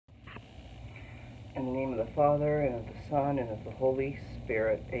In the name of the Father, and of the Son, and of the Holy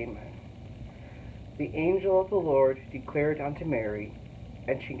Spirit. Amen. The angel of the Lord declared unto Mary,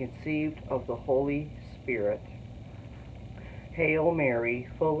 and she conceived of the Holy Spirit. Hail Mary,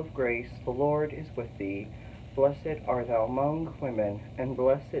 full of grace, the Lord is with thee. Blessed art thou among women, and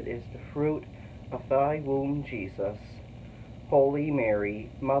blessed is the fruit of thy womb, Jesus. Holy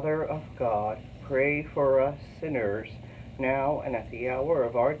Mary, Mother of God, pray for us sinners, now and at the hour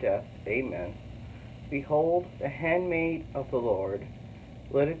of our death. Amen. Behold, the handmaid of the Lord.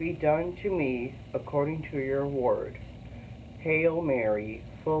 Let it be done to me according to your word. Hail Mary,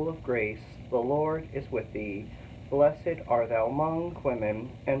 full of grace, the Lord is with thee. Blessed art thou among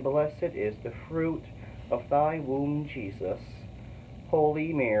women, and blessed is the fruit of thy womb, Jesus.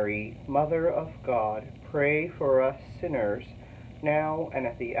 Holy Mary, Mother of God, pray for us sinners, now and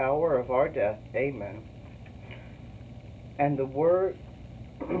at the hour of our death. Amen. And the Word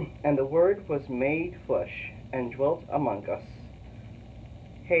was made flesh, and dwelt among us.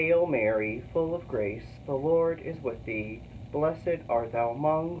 Hail Mary, full of grace, the Lord is with thee. Blessed art thou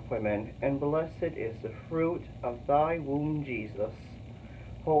among women, and blessed is the fruit of thy womb, Jesus.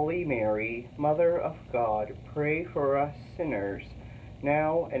 Holy Mary, Mother of God, pray for us sinners,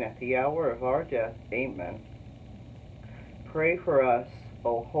 now and at the hour of our death. Amen. Pray for us,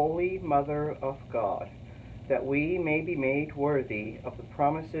 O Holy Mother of God, that we may be made worthy of the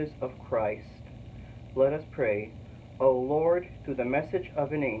promises of Christ. Let us pray. O Lord, through the message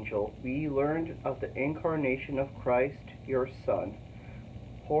of an angel, we learned of the incarnation of Christ, your Son.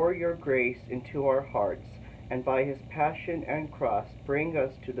 Pour your grace into our hearts, and by his passion and cross bring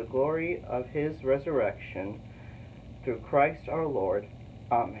us to the glory of his resurrection. Through Christ our Lord.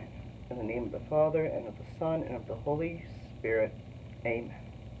 Amen. In the name of the Father, and of the Son, and of the Holy Spirit. Amen.